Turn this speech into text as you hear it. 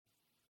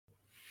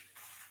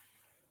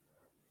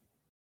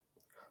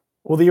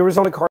Will the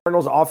Arizona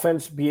Cardinals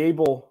offense be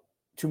able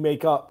to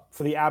make up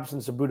for the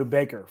absence of Budda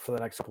Baker for the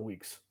next couple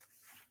weeks?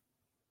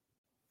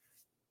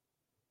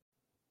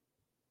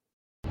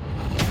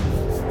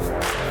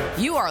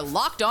 You are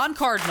Locked On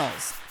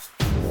Cardinals,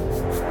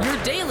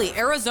 your daily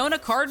Arizona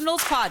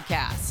Cardinals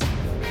podcast.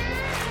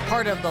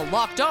 Part of the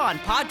Locked On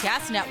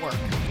Podcast Network,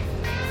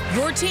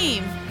 your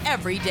team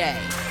every day.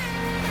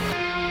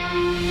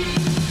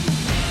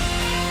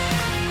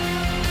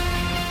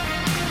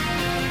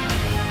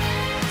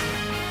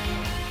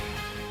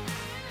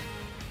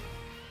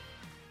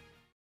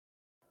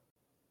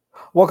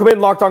 Welcome in,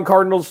 Locked On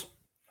Cardinals.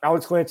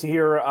 Alex Clancy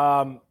here.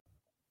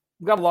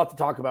 We've got a lot to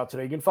talk about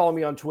today. You can follow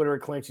me on Twitter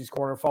at Clancy's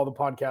Corner. Follow the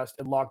podcast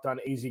at Locked On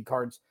AZ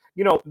Cards.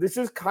 You know, this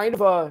is kind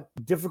of a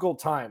difficult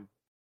time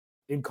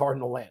in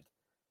Cardinal land.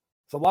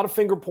 It's a lot of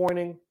finger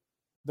pointing.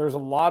 There's a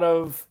lot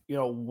of,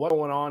 what's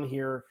going on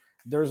here.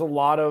 There's a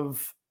lot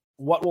of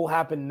what will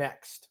happen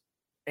next.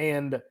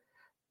 And I'm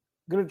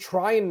going to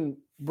try and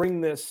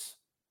bring this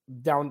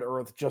down to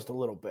earth just a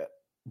little bit.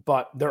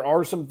 But there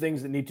are some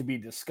things that need to be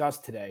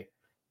discussed today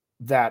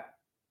that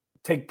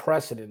take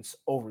precedence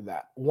over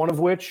that. One of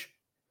which,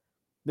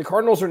 the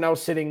Cardinals are now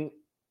sitting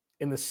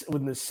in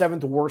the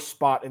seventh worst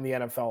spot in the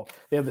NFL.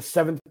 They have the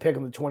seventh pick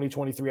in the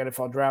 2023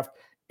 NFL draft.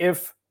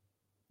 If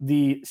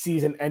the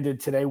season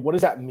ended today, what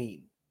does that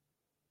mean?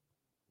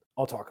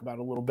 I'll talk about it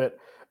a little bit.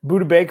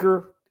 Budda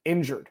Baker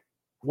injured.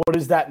 What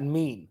does that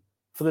mean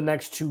for the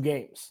next two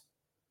games?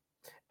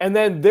 And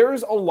then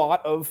there's a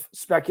lot of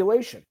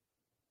speculation.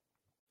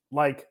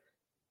 Like,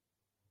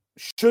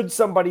 should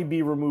somebody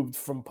be removed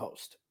from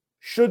post?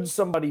 Should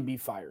somebody be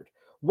fired?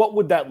 What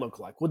would that look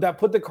like? Would that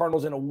put the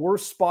Cardinals in a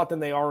worse spot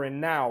than they are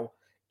in now,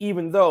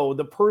 even though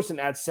the person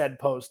at said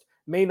post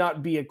may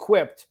not be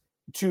equipped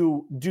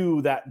to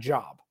do that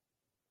job?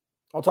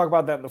 I'll talk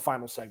about that in the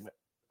final segment.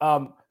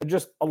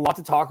 Just a lot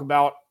to talk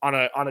about on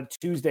a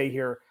Tuesday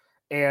here,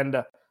 and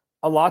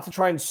a lot to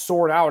try and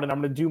sort out, and I'm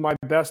going to do my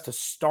best to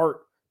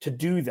start to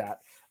do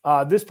that.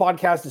 This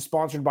podcast is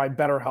sponsored by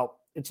BetterHelp.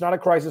 It's not a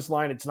crisis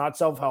line. It's not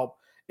self-help.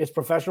 It's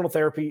professional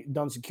therapy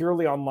done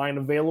securely online,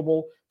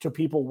 available to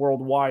people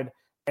worldwide.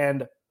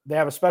 And they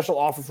have a special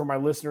offer for my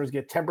listeners.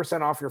 Get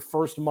 10% off your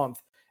first month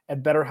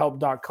at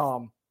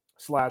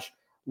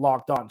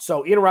betterhelp.com/lockedon.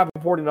 So Ian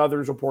Rappaport and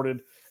others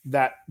reported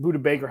that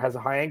Budda Baker has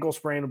a high ankle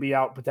sprain, will be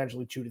out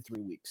potentially 2 to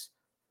 3 weeks.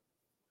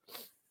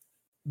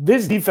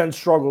 This defense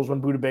struggles when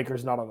Budda Baker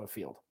is not on the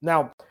field.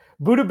 Now,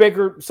 Budda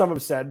Baker, some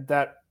have said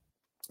that,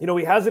 he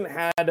hasn't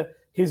had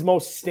his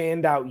most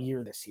standout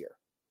year this year.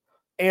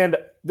 And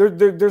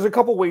there's a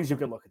couple ways you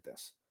can look at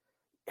this.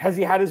 Has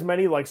he had as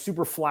many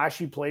super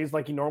flashy plays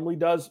like he normally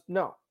does?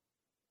 No,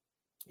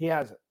 he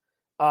hasn't.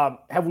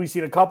 Have we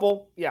seen a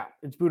couple? Yeah,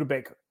 it's Budda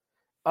Baker.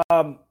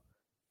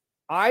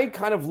 I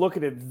kind of look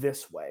at it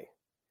this way.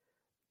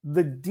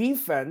 The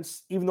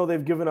defense, even though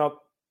they've given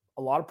up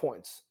a lot of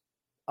points,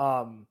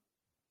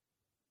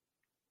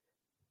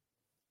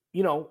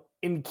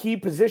 in key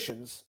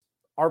positions,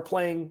 are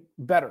playing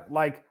better.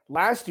 Like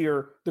last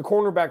year, the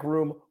cornerback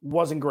room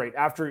wasn't great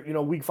after,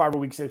 week 5 or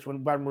week 6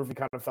 when Byron Murphy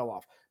kind of fell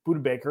off.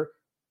 Budda Baker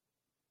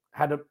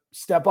had to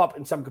step up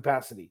in some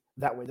capacity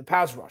that way. The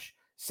pass rush,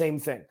 same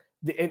thing.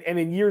 And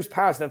in years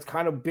past, that's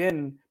kind of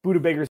been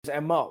Budda Baker's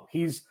MO.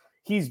 He's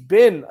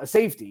been a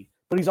safety,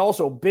 but he's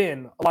also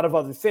been a lot of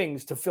other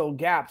things to fill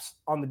gaps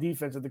on the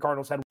defense that the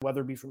Cardinals had,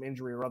 whether it be from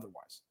injury or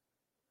otherwise.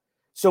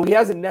 So he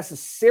hasn't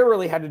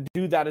necessarily had to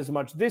do that as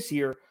much this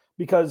year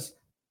because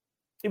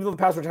even though the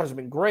pass rush hasn't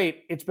been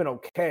great, it's been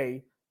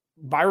okay.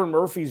 Byron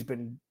Murphy's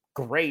been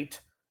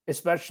great,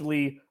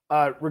 especially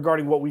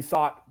regarding what we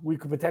thought we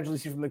could potentially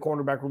see from the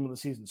cornerback room when the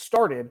season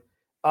started.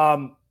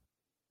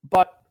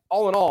 But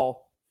all in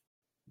all,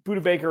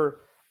 Budda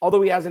Baker,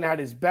 although he hasn't had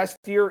his best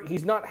year,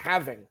 he's not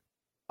having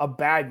a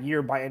bad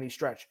year by any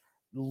stretch.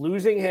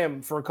 Losing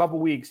him for a couple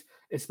weeks,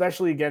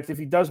 especially if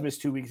he does miss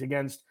 2 weeks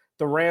against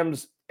the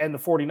Rams and the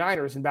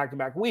 49ers in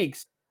back-to-back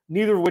weeks,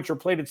 neither of which are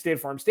played at State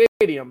Farm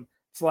Stadium,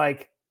 it's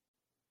like,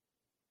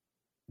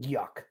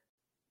 yuck.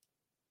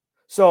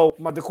 So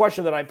the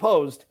question that I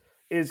posed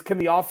is, can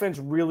the offense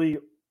really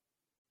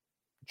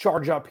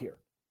charge up here?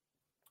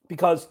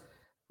 Because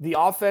the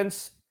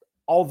offense,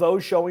 although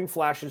showing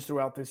flashes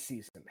throughout this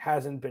season,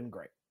 hasn't been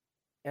great.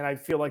 And I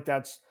feel like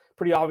that's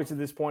pretty obvious at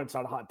this point. It's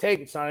not a hot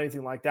take. It's not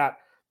anything like that.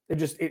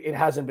 It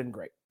hasn't been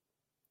great.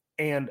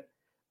 And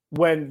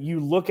when you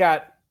look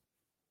at,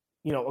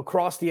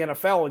 across the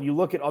NFL and you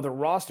look at other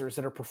rosters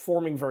that are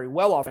performing very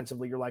well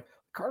offensively, you're like,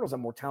 the Cardinals have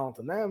more talent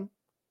than them.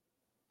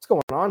 What's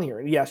going on here?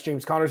 And yes,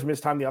 James Conner's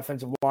missed time. The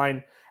offensive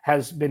line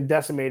has been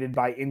decimated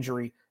by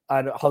injury.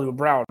 Hollywood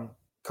Brown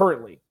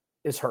currently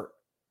is hurt.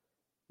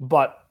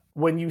 But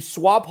when you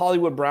swap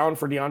Hollywood Brown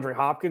for DeAndre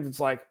Hopkins, it's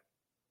like,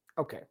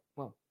 okay,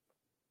 well,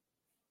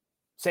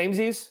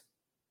 samesies.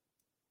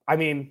 I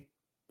mean,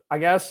 I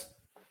guess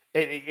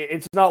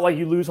it's not like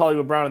you lose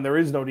Hollywood Brown and there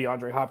is no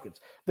DeAndre Hopkins.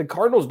 The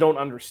Cardinals don't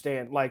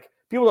understand.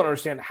 People don't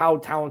understand how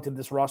talented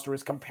this roster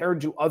is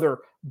compared to other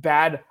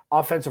bad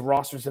offensive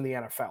rosters in the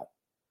NFL.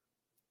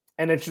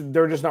 And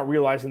they're just not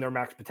realizing their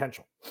max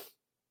potential.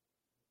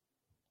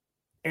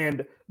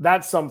 And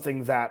that's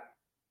something that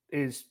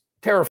is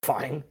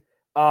terrifying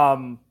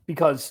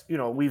because,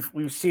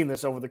 we've seen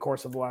this over the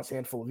course of the last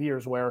handful of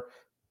years where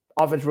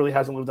offense really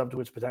hasn't lived up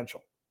to its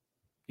potential.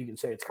 You can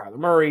say it's Kyler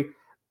Murray.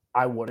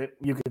 I wouldn't.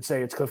 You could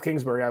say it's Cliff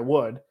Kingsbury. I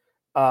would.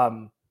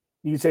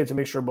 You could say it's a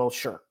mixture of both.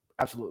 Sure.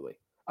 Absolutely.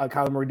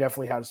 Kyler Murray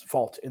definitely has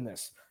fault in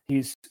this.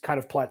 He's kind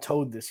of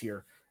plateaued this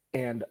year.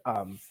 And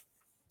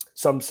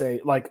some say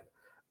like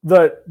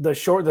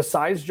the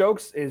size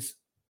jokes is,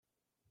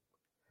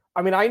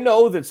 I mean, I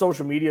know that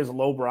social media is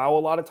lowbrow a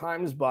lot of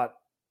times, but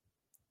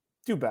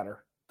do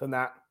better than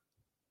that.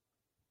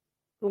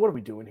 What are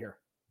we doing here?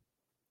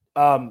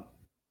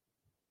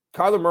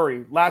 Kyler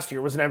Murray last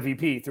year was an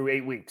MVP through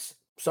 8 weeks.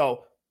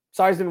 So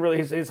size didn't really,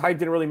 his height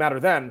didn't really matter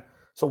then.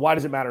 So why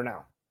does it matter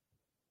now?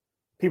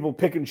 People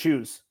pick and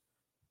choose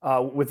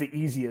with the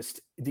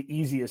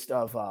easiest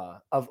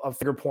of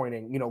finger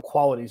pointing,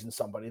 qualities in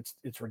somebody.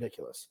 It's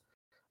ridiculous.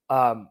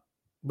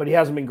 But he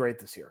hasn't been great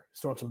this year. He's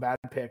thrown some bad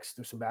picks.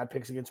 There's some bad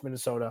picks against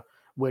Minnesota,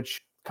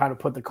 which kind of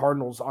put the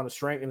Cardinals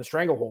in a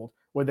stranglehold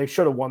where they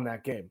should have won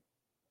that game.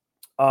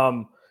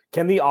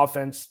 Can the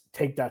offense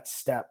take that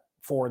step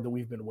forward that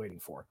we've been waiting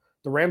for?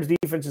 The Rams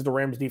defense is the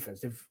Rams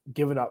defense. They've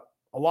given up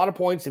a lot of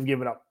points. They've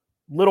given up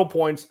little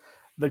points.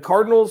 The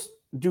Cardinals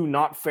do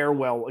not fare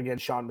well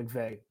against Sean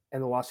McVay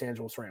and the Los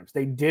Angeles Rams.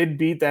 They did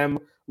beat them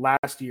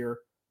last year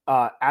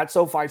at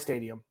SoFi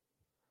Stadium.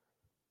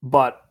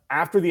 But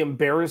after the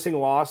embarrassing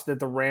loss that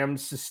the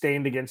Rams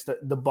sustained against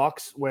the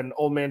Bucs when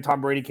old man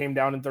Tom Brady came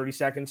down in 30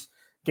 seconds,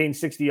 gained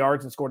 60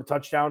 yards and scored a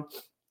touchdown,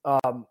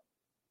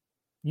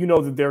 you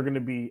know that they're going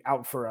to be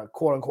out for a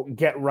quote-unquote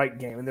get-right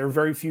game. And there are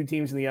very few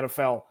teams in the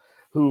NFL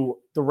who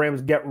the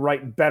Rams get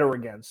right better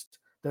against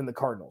than the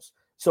Cardinals.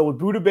 So with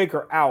Budda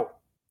Baker out,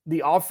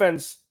 the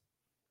offense,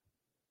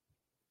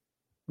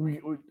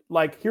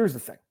 here's the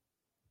thing.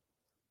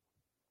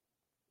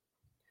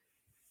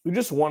 We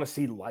just want to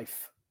see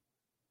life.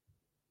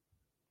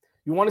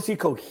 You want to see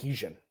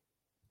cohesion.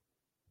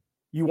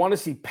 You want to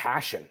see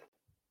passion.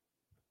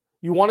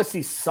 You want to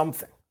see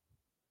something.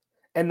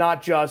 And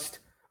not just,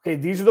 okay,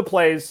 these are the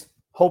plays,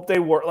 hope they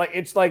work.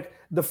 It's like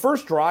the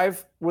first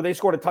drive where they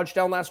scored a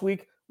touchdown last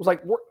week was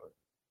like,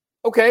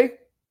 okay,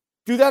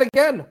 do that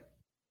again.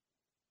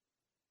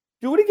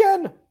 Do it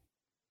again.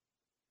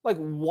 Like,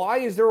 why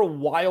is there a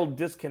wild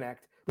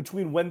disconnect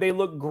between when they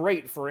look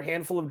great for a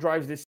handful of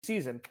drives this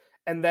season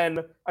and then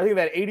I think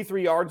that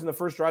 83 yards in the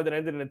first drive that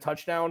ended in a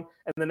touchdown,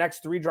 and the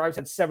next 3 drives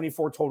had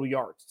 74 total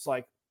yards? It's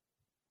like,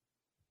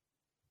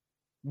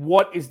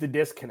 what is the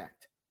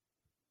disconnect?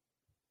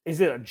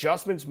 Is it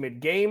adjustments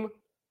mid-game?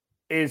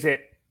 Is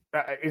it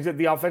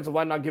the offensive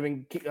line not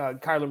giving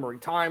Kyler Murray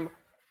time?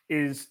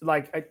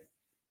 I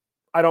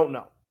don't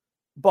know.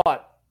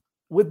 But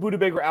with Budda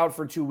Baker out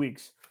for 2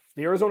 weeks,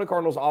 the Arizona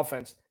Cardinals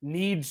offense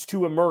needs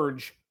to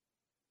emerge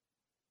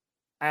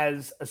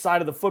as a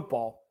side of the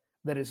football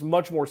that is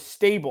much more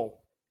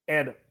stable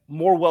and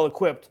more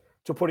well-equipped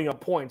to putting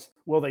up points.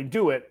 Will they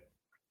do it?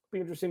 It'll be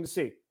interesting to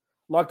see.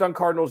 Locked On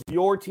Cardinals,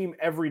 your team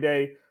every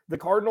day. The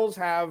Cardinals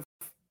have,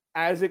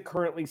 as it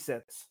currently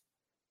sits,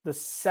 the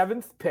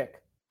 7th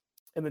pick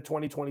in the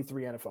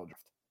 2023 NFL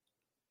Draft.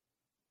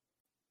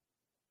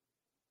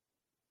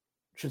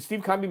 Should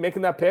Steve Keim be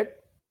making that pick?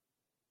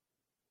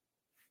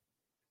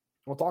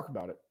 We'll talk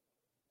about it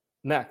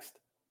next.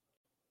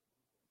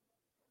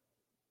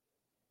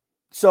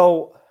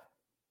 So,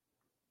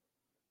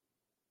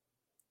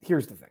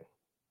 here's the thing.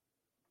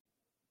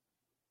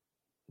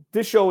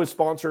 This show is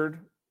sponsored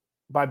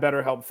by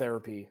BetterHelp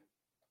Therapy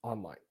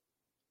Online.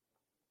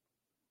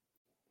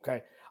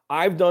 Okay.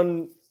 I've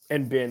done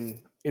and been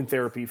in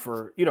therapy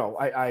for,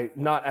 I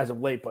not as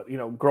of late, but,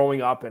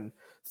 growing up and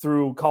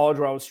through college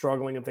where I was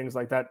struggling and things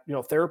like that,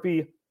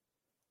 therapy,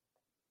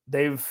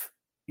 they've,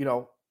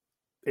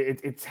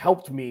 it's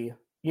helped me,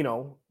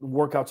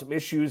 work out some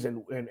issues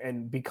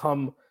and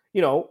become,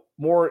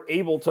 more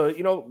able to,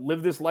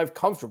 live this life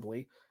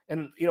comfortably.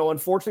 And,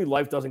 unfortunately,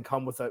 life doesn't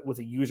come with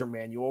a user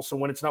manual. So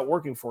when it's not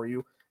working for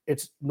you,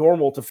 it's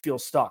normal to feel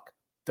stuck.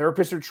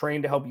 Therapists are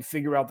trained to help you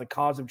figure out the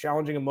cause of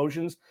challenging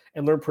emotions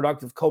and learn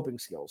productive coping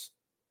skills,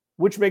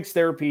 which makes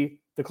therapy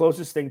the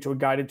closest thing to a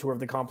guided tour of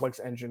the complex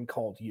engine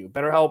called you.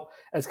 BetterHelp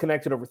has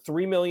connected over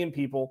 3 million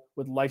people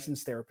with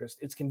licensed therapists.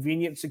 It's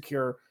convenient,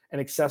 secure, and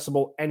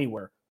accessible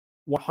anywhere,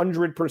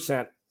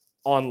 100%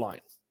 online.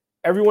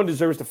 Everyone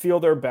deserves to feel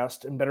their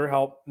best, and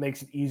BetterHelp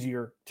makes it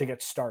easier to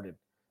get started.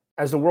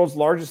 As the world's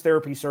largest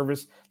therapy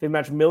service, they've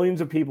matched millions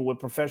of people with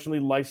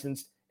professionally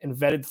licensed and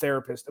vetted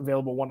therapists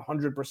available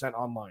 100%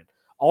 online.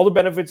 All the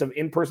benefits of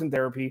in-person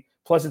therapy,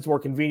 plus it's more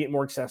convenient,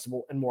 more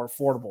accessible, and more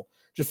affordable.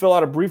 Just fill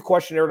out a brief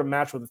questionnaire to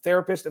match with a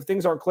therapist. If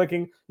things aren't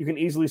clicking, you can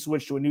easily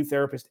switch to a new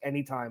therapist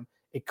anytime.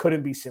 It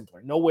couldn't be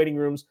simpler. No waiting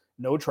rooms,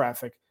 no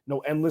traffic, no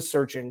endless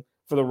searching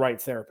for the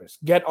right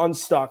therapist. Get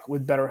unstuck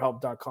with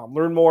BetterHelp.com.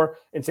 Learn more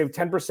and save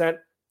 10%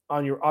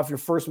 off your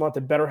first month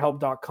at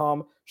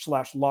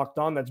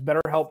BetterHelp.com/lockedon. That's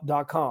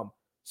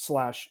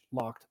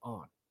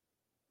BetterHelp.com/lockedon.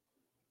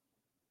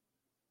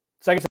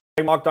 Second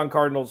segment, Locked On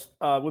Cardinals.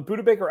 With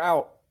Budda Baker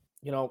out,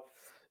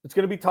 It's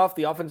going to be tough.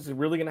 The offense is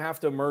really going to have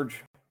to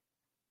emerge.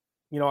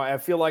 You know, I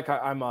feel like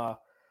I'm a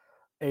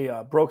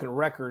broken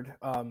record,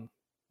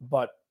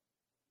 but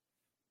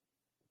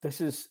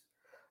the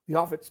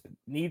offense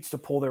needs to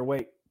pull their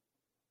weight.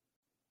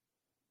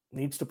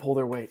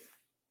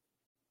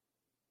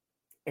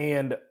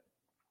 And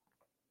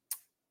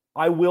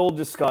I will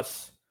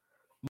discuss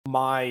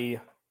my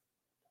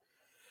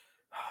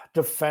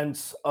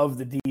defense of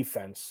the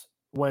defense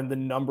when the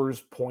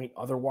numbers point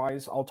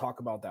otherwise. I'll talk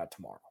about that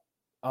tomorrow.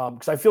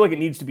 Because I feel like it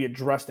needs to be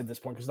addressed at this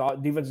point because the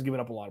defense is giving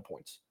up a lot of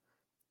points.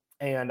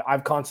 And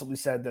I've constantly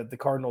said that the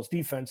Cardinals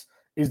defense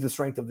is the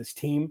strength of this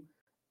team.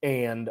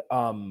 And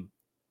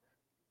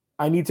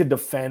I need to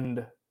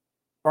defend,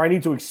 or I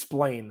need to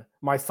explain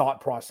my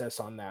thought process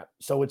on that.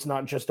 So it's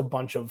not just a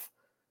bunch of,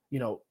 you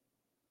know,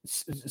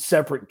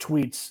 separate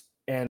tweets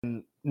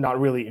and not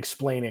really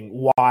explaining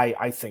why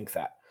I think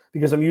that.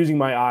 Because I'm using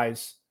my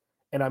eyes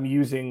and I'm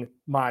using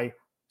my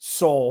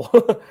soul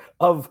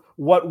of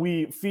what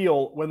we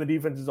feel when the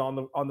defense is on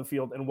the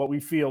field and what we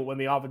feel when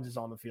the offense is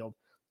on the field.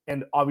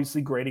 And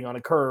obviously grading on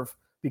a curve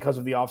because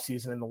of the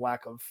offseason and the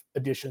lack of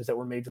additions that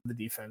were made to the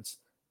defense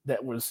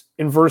that was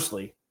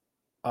inversely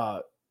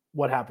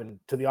what happened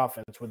to the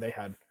offense when they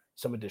had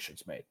some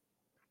additions made.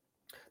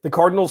 The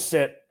Cardinals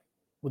sit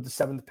with the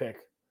 7th pick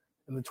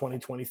in the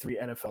 2023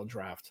 NFL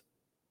draft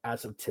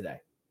as of today.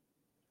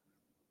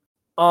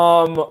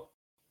 I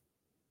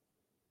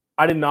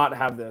did not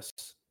have this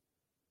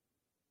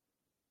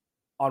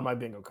on my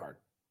bingo card.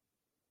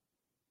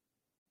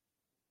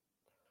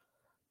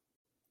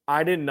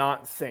 I did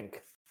not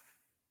think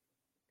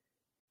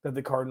that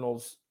the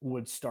Cardinals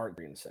would start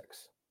 3-6.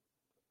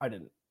 I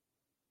didn't.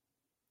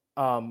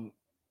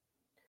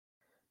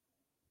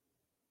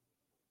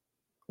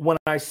 When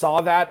I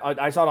saw that,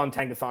 I saw it on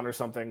Tankathon or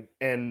something,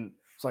 and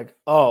it's like,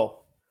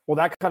 oh, well,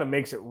 that kind of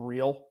makes it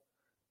real.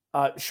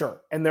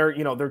 Sure. And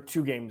they're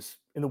 2 games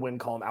in the win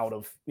column out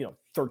of,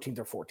 13th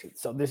or 14th.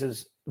 So this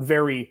is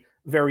very,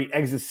 very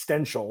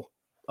existential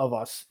of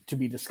us to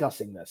be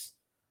discussing this.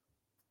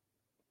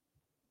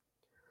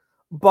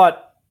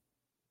 But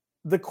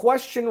the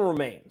question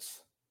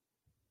remains,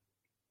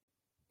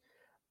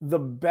 the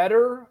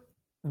better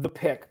the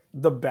pick,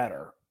 the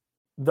better.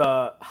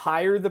 The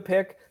higher the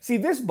pick. See,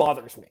 this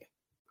bothers me.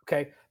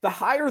 Okay. The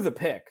higher the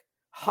pick,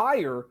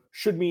 higher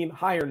should mean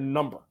higher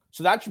number.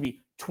 So that should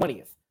be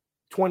 20th,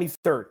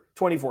 23rd,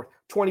 24th.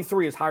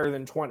 23 is higher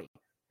than 20.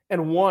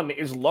 And 1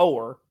 is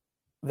lower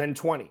than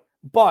 20.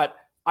 But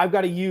I've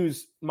got to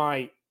use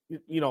my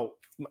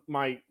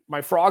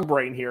frog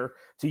brain here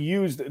to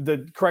use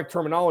the correct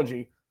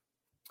terminology.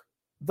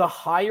 The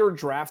higher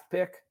draft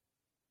pick,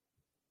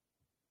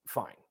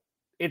 fine.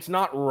 It's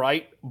not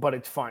right, but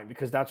it's fine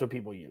because that's what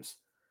people use.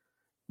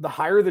 The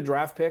higher the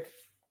draft pick,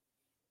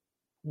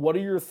 what are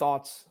your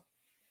thoughts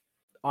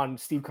on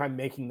Steve Keim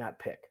making that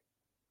pick?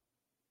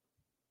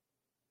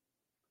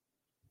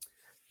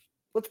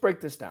 Let's break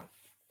this down.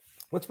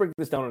 Let's break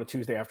this down on a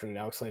Tuesday afternoon.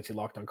 Alex Clancy,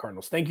 Locked On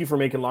Cardinals. Thank you for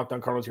making Locked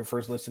On Cardinals your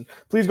first listen.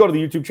 Please go to the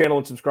YouTube channel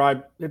and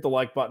subscribe. Hit the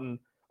like button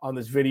on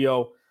this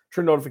video.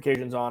 Turn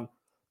notifications on.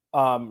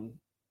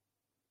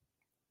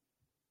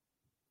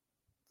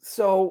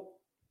 So,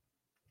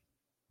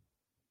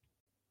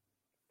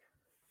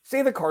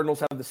 say the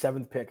Cardinals have the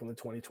 7th pick in the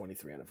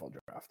 2023 NFL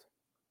Draft.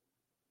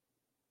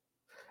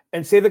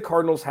 And say the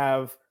Cardinals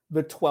have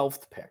the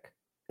 12th pick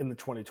in the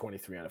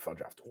 2023 NFL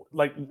Draft.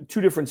 Like 2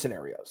 different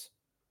scenarios.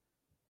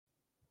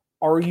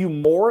 Are you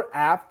more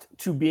apt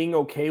to being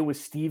okay with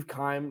Steve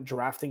Keim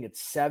drafting at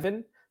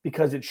 7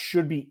 because it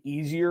should be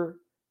easier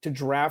to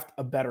draft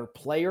a better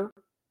player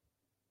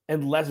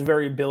and less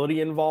variability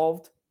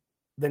involved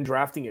than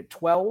drafting at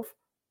 12?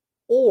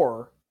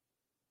 Or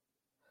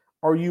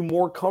are you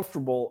more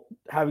comfortable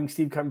having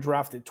Steve Keim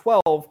draft at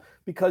 12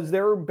 because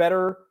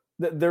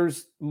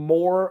there's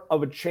more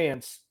of a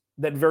chance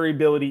that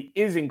variability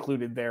is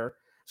included there,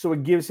 so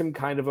it gives him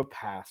kind of a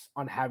pass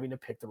on having to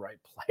pick the right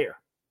player?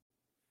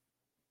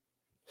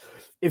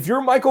 If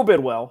you're Michael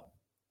Bidwell,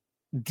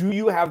 do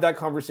you have that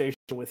conversation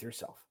with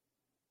yourself?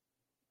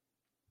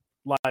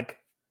 Like,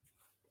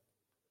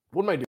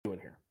 what am I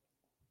doing here?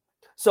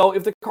 So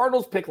if the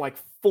Cardinals pick like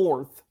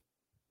 4th,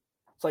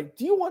 it's like,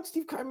 do you want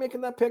Steve Keim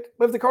making that pick?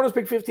 But if the Cardinals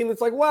pick 15, it's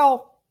like,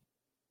 well,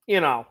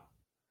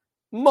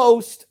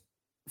 most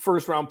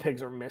first-round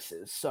picks are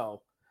misses.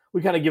 So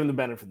we kind of give them the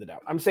benefit of the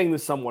doubt. I'm saying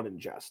this somewhat in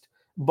jest.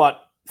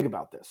 But think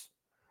about this.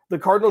 The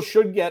Cardinals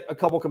should get a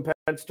couple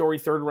compensatory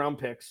 3rd-round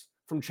picks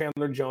from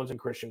Chandler Jones and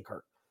Christian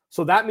Kirk.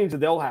 So that means that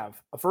they'll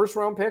have a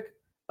 1st-round pick,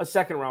 a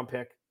 2nd-round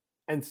pick,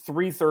 and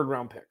 3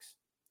 3rd-round picks.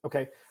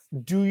 Okay?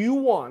 Do you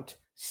want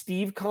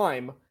Steve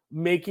Keim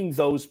making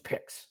those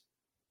picks?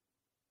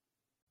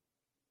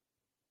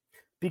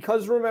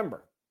 Because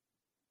remember,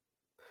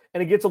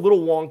 and it gets a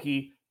little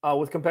wonky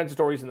with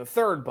compensatories in the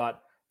 3rd,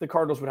 but the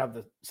Cardinals would have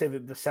the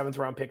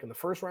 7th-round pick in the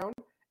 1st round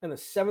and the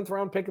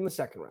 7th-round pick in the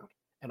 2nd round,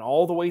 and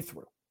all the way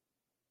through.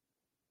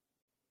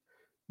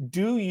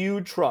 Do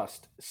you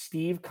trust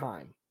Steve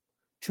Keim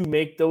to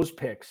make those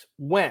picks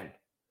when,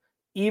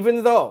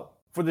 even though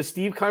for the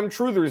Steve Keim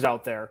truthers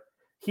out there,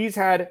 he's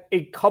had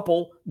a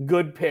couple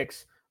good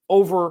picks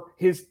over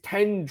his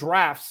 10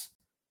 drafts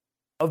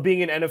of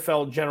being an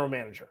NFL general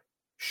manager.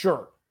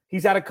 Sure,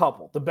 he's had a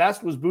couple. The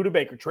best was Budda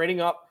Baker, trading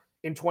up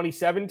in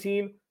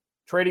 2017,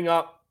 trading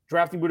up,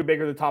 drafting Budda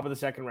Baker at the top of the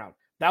second round.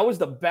 That was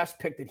the best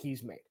pick that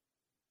he's made,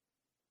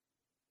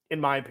 in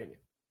my opinion,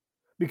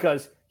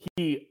 because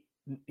he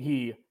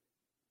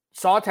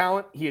saw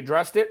talent, he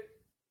addressed it,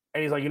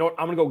 and he's like, you know what,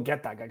 I'm going to go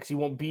get that guy because he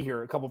won't be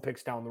here a couple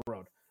picks down the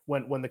road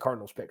when the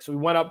Cardinals pick. So he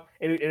went up,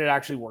 and it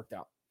actually worked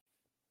out.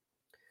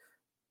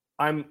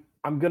 I'm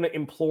going to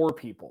implore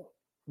people,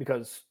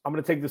 because I'm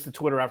going to take this to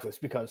Twitter after this,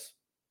 because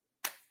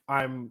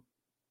I don't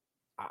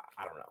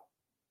know.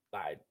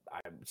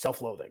 I'm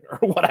self-loathing or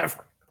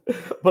whatever.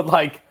 But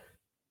like,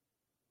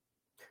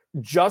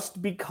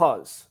 just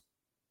because,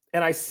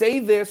 and I say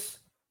this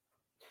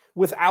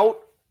without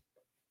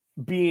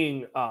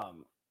being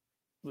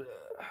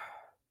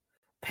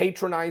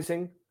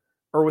patronizing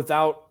or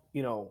without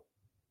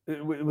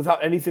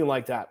anything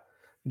like that.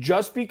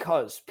 Just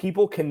because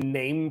people can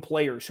name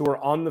players who are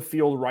on the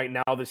field right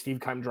now that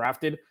Steve Keim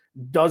drafted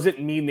doesn't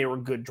mean they were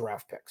good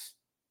draft picks.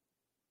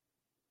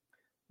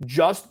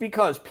 Just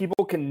because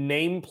people can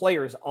name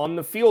players on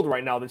the field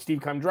right now that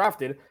Steve Keim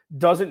drafted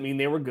doesn't mean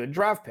they were good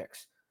draft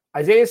picks.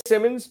 Isaiah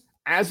Simmons,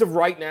 as of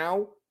right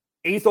now,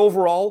 8th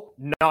overall,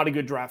 not a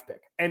good draft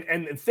pick.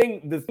 And the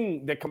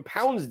thing that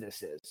compounds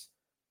this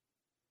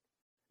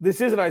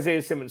isn't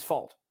Isaiah Simmons'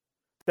 fault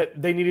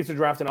that they needed to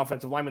draft an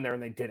offensive lineman there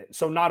and they didn't.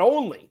 So not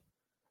only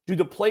do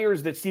the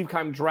players that Steve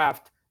Keim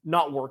draft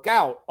not work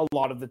out a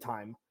lot of the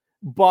time,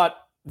 but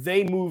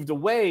they moved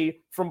away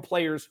from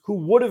players who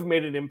would have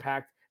made an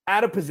impact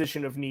at a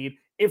position of need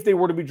if they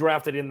were to be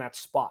drafted in that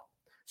spot.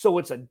 So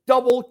it's a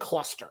double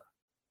cluster.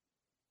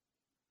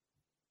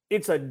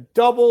 It's a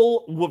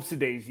double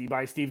whoopsie-daisy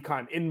by Steve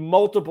Keim in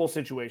multiple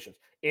situations.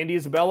 Andy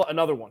Isabella,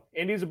 another one.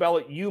 Andy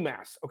Isabella,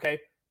 UMass, okay?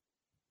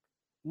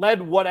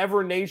 Led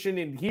whatever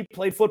nation he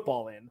played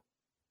football in.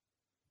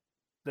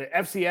 The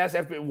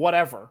FCS,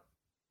 whatever.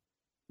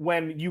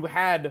 When you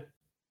had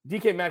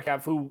DK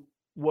Metcalf, who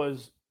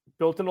was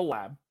built in a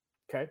lab,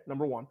 okay,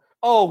 number one.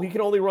 Oh, he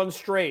can only run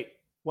straight.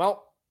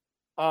 Well,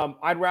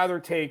 I'd rather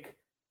take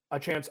a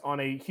chance on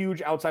a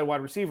huge outside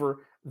wide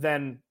receiver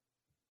than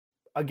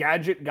a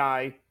gadget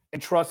guy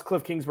and trust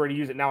Cliff Kingsbury to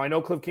use it. Now, I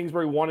know Cliff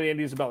Kingsbury wanted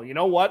Andy Isabella. You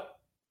know what?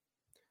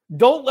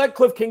 Don't let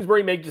Cliff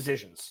Kingsbury make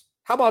decisions.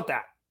 How about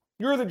that?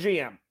 You're the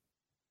GM.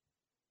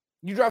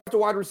 You draft a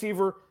wide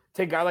receiver,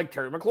 take a guy like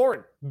Terry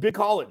McLaurin, big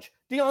college.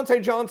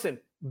 Deontay Johnson,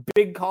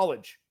 big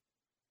college.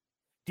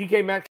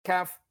 DK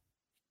Metcalf,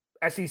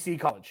 SEC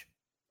college.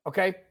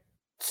 Okay?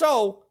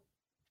 So,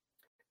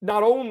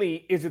 not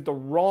only is it the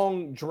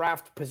wrong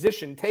draft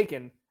position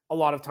taken a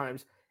lot of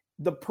times,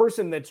 the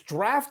person that's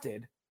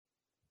drafted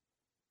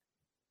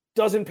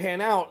doesn't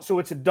pan out, so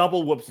it's a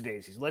double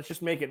whoopsie-daisies. Let's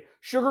just make it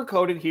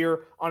sugar-coated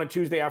here on a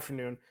Tuesday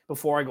afternoon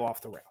before I go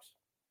off the rails.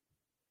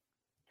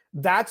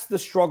 That's the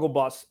struggle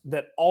bus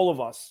that all of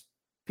us,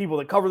 people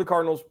that cover the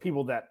Cardinals,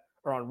 people that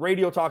are on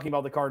radio talking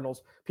about the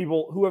Cardinals,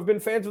 people who have been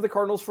fans of the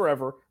Cardinals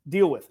forever,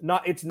 deal with.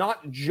 It's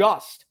not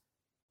just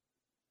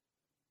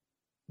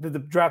that the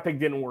draft pick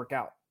didn't work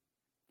out.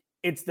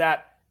 It's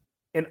that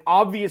an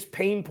obvious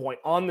pain point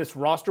on this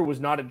roster was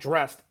not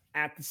addressed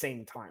at the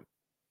same time.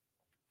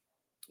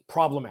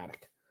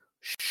 Problematic.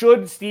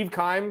 Should Steve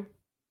Keim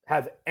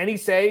have any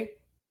say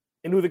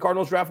in who the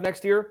Cardinals draft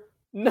next year?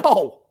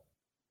 No.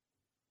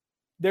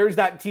 There's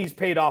that tease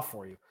paid off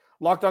for you.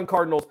 Locked on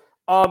Cardinals.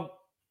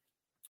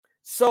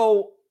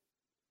 So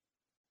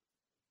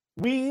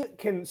we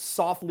can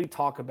softly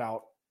talk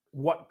about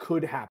what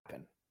could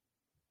happen.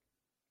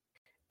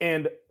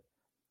 And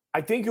I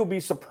think you'll be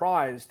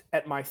surprised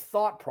at my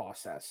thought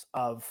process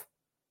of,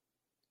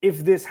 if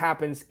this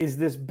happens, is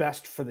this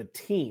best for the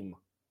team?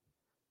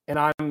 And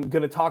I'm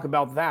going to talk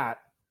about that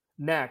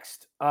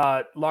next.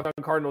 Locked on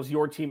Cardinals,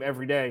 your team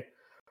every day.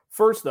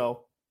 First,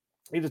 though,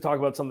 I need to talk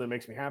about something that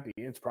makes me happy.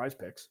 It's Prize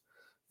Picks.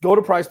 Go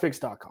to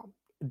prizepicks.com.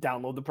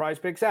 Download the Prize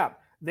Picks app.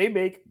 They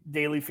make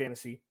daily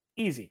fantasy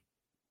easy.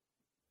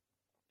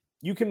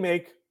 You can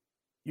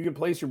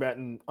place your bet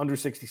in under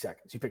 60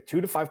 seconds. You pick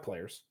 2 to 5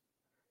 players,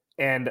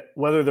 and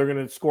whether they're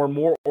going to score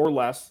more or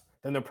less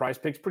than their Prize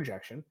Picks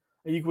projection,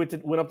 and you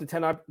can win up to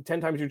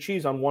 10 times your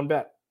cheese on one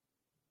bet.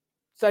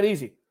 It's that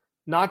easy.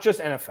 Not just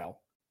NFL,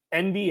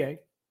 NBA,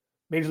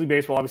 Major League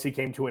Baseball obviously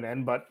came to an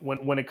end, but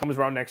when it comes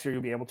around next year,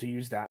 you'll be able to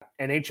use that.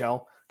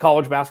 NHL,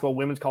 college basketball,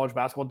 women's college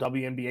basketball,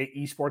 WNBA,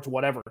 esports,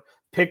 whatever.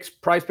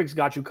 Prize Picks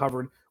got you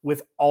covered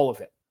with all of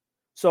it.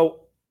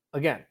 So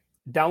again,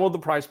 download the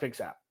Prize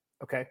Picks app,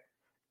 okay?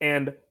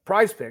 And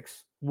Prize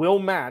Picks will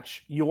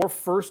match your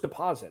first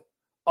deposit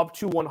up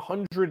to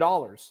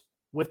 $100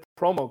 with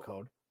promo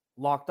code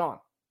Locked On.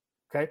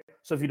 Okay,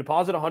 so if you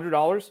deposit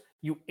 $100,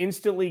 you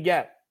instantly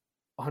get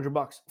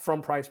 $100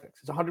 from Prize Picks.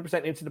 It's 100%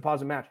 instant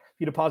deposit match. If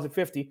you deposit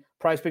 $50,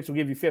 Prize Picks will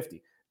give you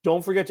 $50.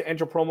 Don't forget to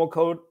enter promo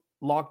code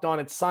Locked On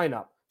at sign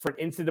up for an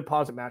instant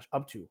deposit match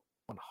up to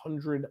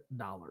 $100.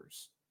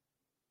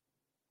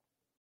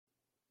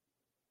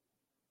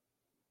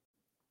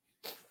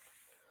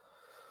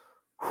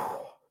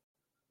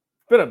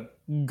 been a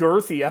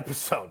girthy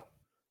episode.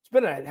 It's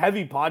been a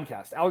heavy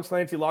podcast. Alex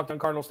Clancy, Locked on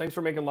Cardinals. Thanks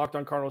for making Locked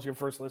on Cardinals your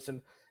first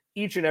listen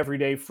each and every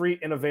day, free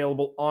and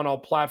available on all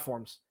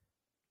platforms.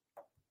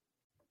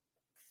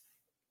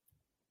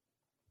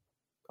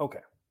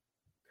 Okay.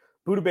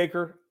 Budda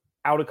Baker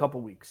out a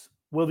couple weeks.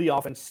 Will the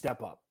offense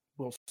step up?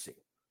 We'll see.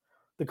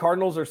 The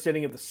Cardinals are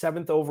sitting at the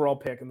 7th overall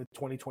pick in the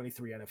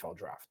 2023 NFL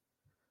draft.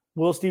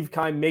 Will Steve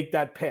Keim make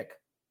that pick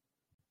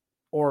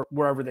or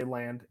wherever they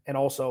land? And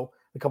also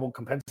the couple of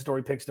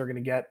compensatory picks they're going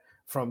to get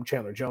from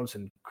Chandler Jones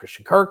and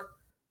Christian Kirk.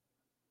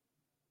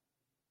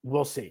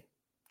 We'll see.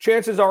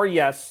 Chances are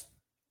yes.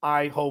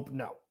 I hope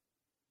no.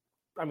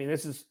 I mean,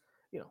 this is,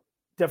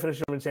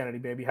 definition of insanity,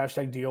 baby.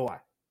 Hashtag DOI.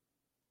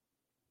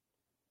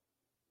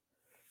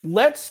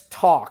 Let's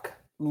talk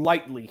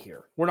lightly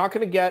here. We're not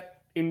going to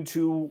get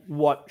into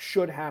what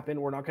should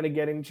happen. We're not going to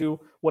get into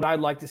what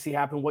I'd like to see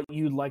happen, what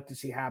you'd like to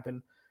see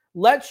happen.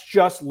 Let's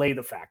just lay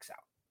the facts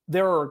out.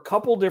 There are a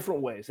couple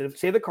different ways. If,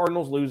 say, the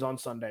Cardinals lose on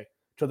Sunday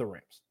to the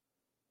Rams.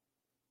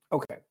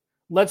 Okay,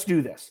 let's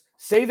do this.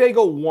 Say they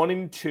go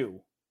 1-2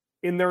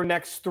 in their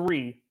next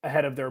 3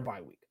 ahead of their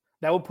bye week.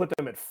 That would put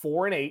them at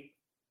 4-8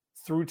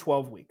 through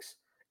 12 weeks.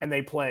 And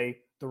they play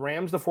the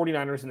Rams, the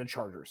 49ers, and the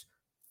Chargers.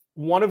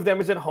 One of them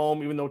is at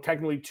home, even though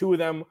technically 2 of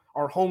them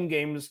are home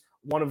games,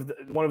 one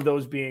of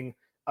those being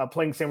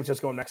playing San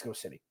Francisco and Mexico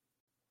City.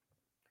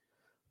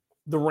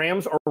 The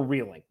Rams are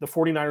reeling. The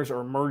 49ers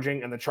are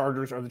emerging, and the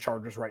Chargers are the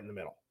Chargers right in the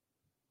middle.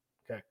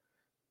 Okay.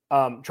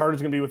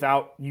 Chargers are going to be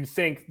without, you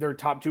think, their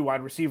top 2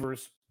 wide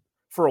receivers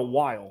for a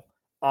while.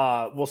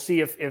 We'll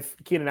see if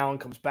Keenan Allen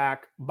comes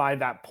back by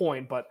that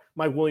point, but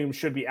Mike Williams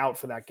should be out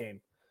for that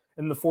game.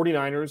 And the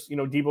 49ers,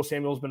 Deebo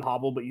Samuel's been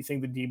hobbled, but you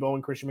think that Deebo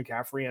and Christian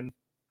McCaffrey and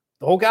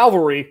the whole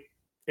cavalry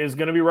is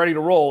going to be ready to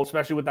roll,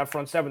 especially with that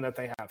front 7 that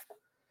they have.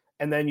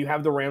 And then you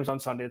have the Rams on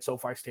Sunday at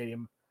SoFi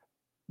Stadium,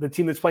 the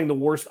team that's playing the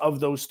worst of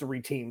those 3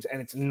 teams,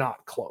 and it's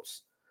not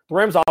close. The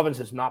Rams' offense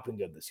has not been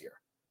good this year.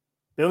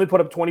 They only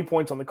put up 20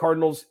 points on the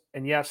Cardinals,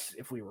 and yes,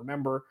 if we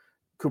remember,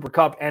 Cooper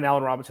Kupp and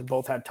Allen Robinson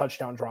both had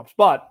touchdown drops,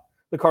 but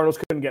the Cardinals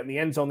couldn't get in the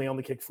end zone. They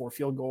only kicked 4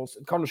 field goals.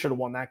 The Cardinals should have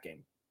won that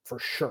game for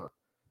sure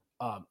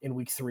in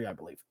week 3, I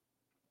believe.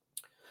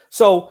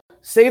 So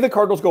say the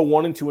Cardinals go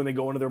 1-2 and they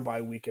go into their bye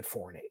week at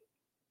 4-8.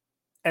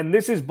 And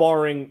this is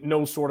barring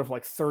no sort of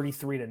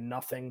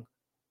 33-0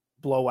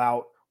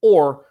 blowout,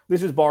 or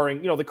this is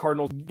barring, the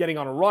Cardinals getting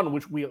on a run,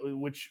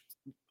 which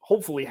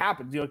hopefully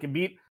happens. It can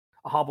beat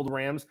a hobbled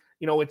Rams.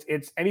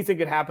 It's anything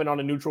could happen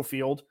on a neutral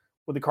field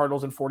with the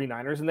Cardinals and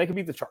 49ers, and they could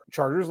beat the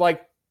Chargers.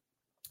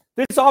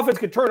 This offense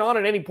could turn on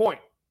at any point.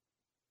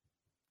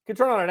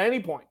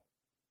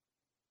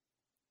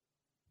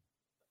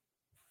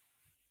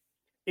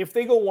 If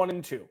they go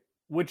 1-2,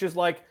 which is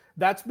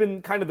that's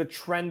been kind of the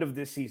trend of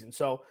this season.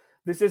 So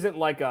this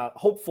isn't a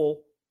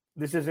hopeful,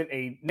 this isn't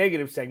a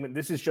negative segment.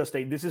 This is just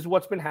this is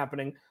what's been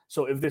happening.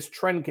 So if this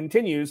trend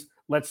continues,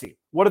 let's see.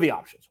 What are the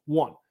options?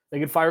 1, they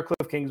could fire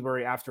Cliff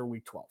Kingsbury after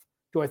week 12.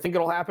 Do I think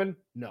it'll happen?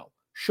 No.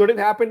 Should it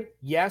happen?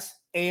 Yes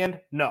and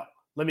no.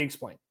 Let me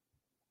explain.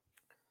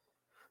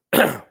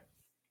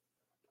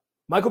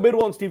 Michael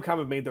Bidwell and Steve Keim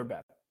have made their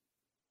bet.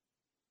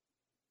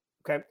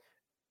 Okay.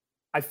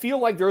 I feel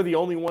like they're the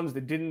only ones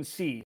that didn't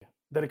see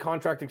that a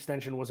contract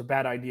extension was a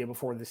bad idea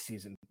before this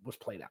season was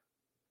played out.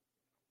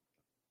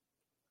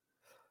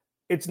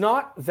 It's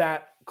not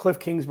that Cliff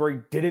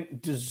Kingsbury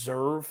didn't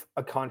deserve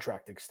a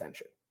contract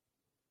extension.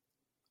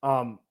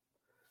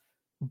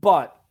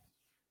 But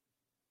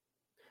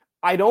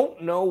I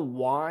don't know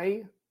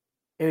why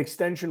an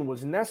extension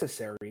was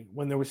necessary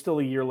when there was still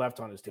a year left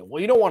on his deal. Well,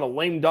 you don't want a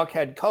lame duck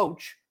head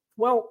coach.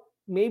 Well,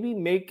 maybe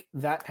make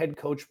that head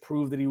coach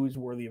prove that he was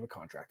worthy of a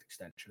contract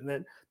extension. And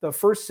then the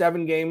first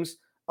 7 games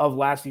of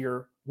last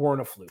year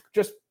weren't a fluke.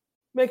 Just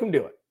make him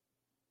do it.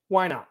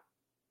 Why not?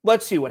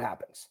 Let's see what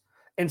happens.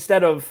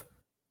 Instead of,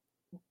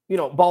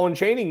 ball and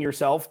chaining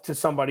yourself to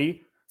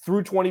somebody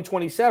through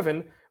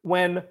 2027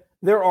 when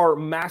there are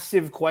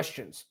massive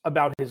questions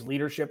about his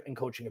leadership and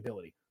coaching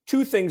ability.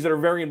 2 things that are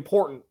very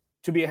important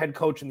to be a head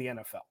coach in the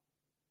NFL.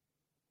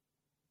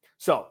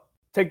 So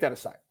take that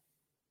aside.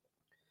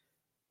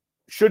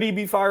 Should he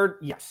be fired?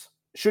 Yes.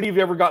 Should he have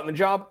ever gotten the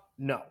job?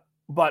 No.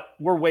 But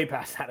we're way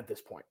past that at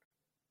this point.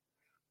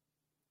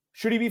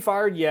 Should he be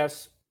fired?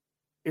 Yes.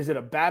 Is it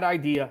a bad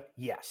idea?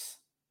 Yes.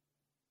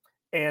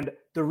 And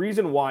the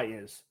reason why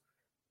is,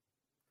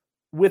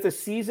 with a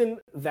season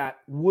that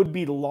would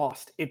be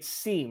lost, it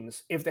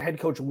seems, if the head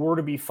coach were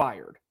to be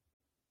fired,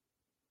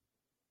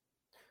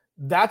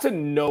 that's a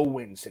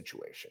no-win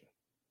situation.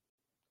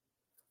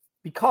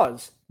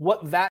 Because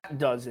what that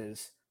does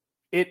is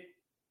it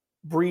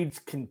breeds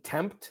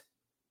contempt,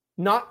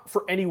 not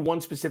for any one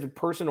specific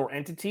person or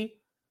entity,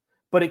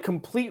 but it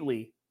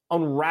completely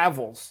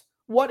unravels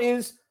what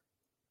is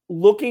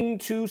looking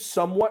to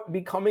somewhat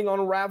becoming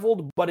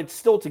unraveled, but it's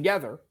still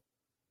together.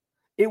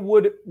 It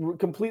would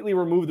completely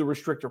remove the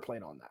restrictor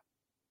plate on that.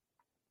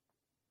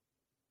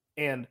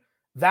 And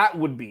that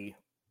would be,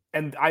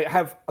 and I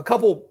have a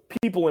couple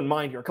people in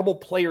mind here, a couple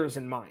players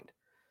in mind.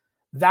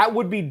 That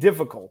would be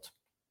difficult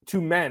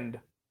to mend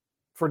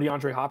for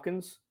DeAndre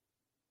Hopkins,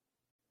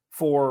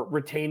 for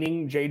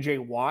retaining J.J.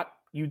 Watt,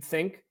 you'd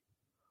think,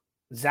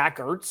 Zach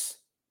Ertz,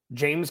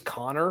 James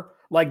Conner,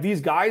 like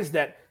these guys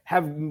that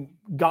have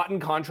gotten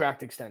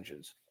contract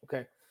extensions,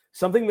 okay?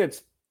 Something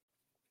that's,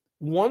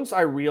 once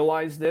I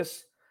realized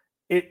this,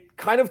 it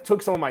kind of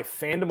took some of my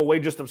fandom away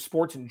just of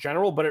sports in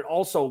general, but it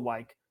also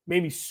like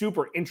made me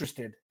super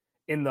interested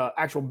in the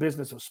actual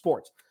business of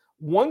sports.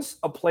 Once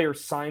a player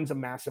signs a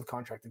massive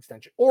contract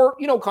extension or,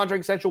 contract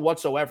extension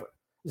whatsoever,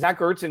 Zach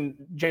Ertz and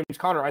James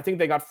Conner, I think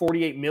they got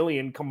 $48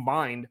 million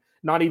combined,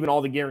 not even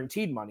all the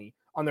guaranteed money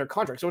on their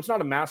contract. So it's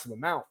not a massive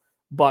amount,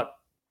 but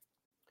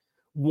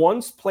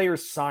once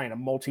players sign a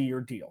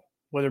multi-year deal,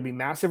 whether it be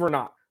massive or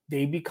not,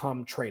 they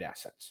become trade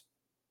assets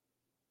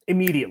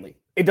immediately.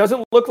 It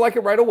doesn't look like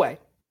it right away,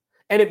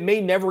 and it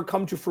may never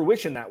come to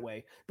fruition that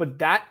way, but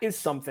that is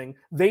something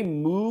they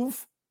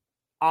move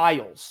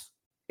aisles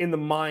in the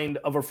mind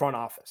of a front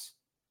office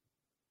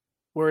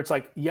where it's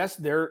like, yes,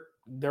 they're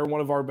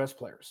one of our best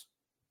players,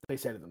 they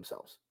say to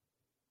themselves.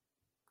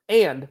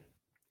 And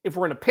if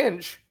we're in a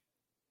pinch,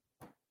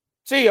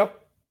 see ya,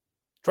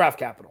 draft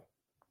capital.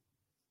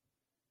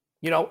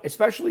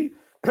 Especially,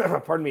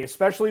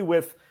 especially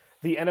with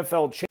the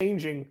NFL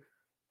changing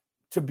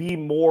to be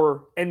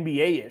more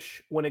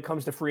NBA-ish when it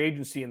comes to free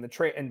agency and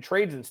and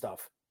trades and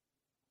stuff.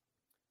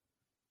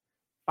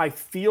 I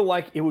feel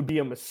like it would be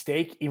a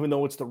mistake, even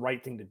though it's the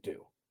right thing to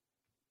do.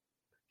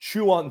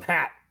 Chew on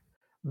that.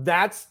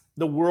 That's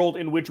the world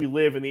in which we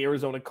live in the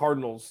Arizona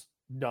Cardinals.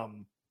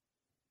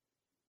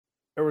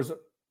 Arizona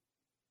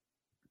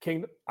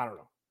Kingdom. I don't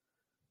know.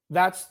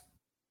 That's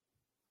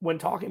when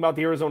talking about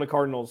the Arizona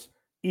Cardinals,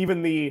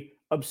 even the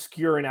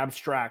obscure and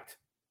abstract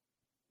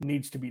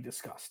needs to be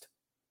discussed.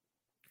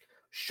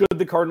 Should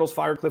the Cardinals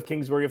fire Cliff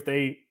Kingsbury if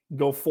they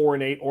go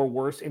 4-8 or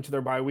worse into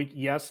their bye week?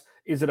 Yes.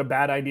 Is it a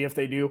bad idea if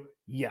they do?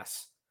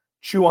 Yes.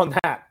 Chew on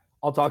that.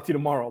 I'll talk to you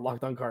tomorrow.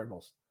 Locked on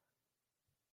Cardinals.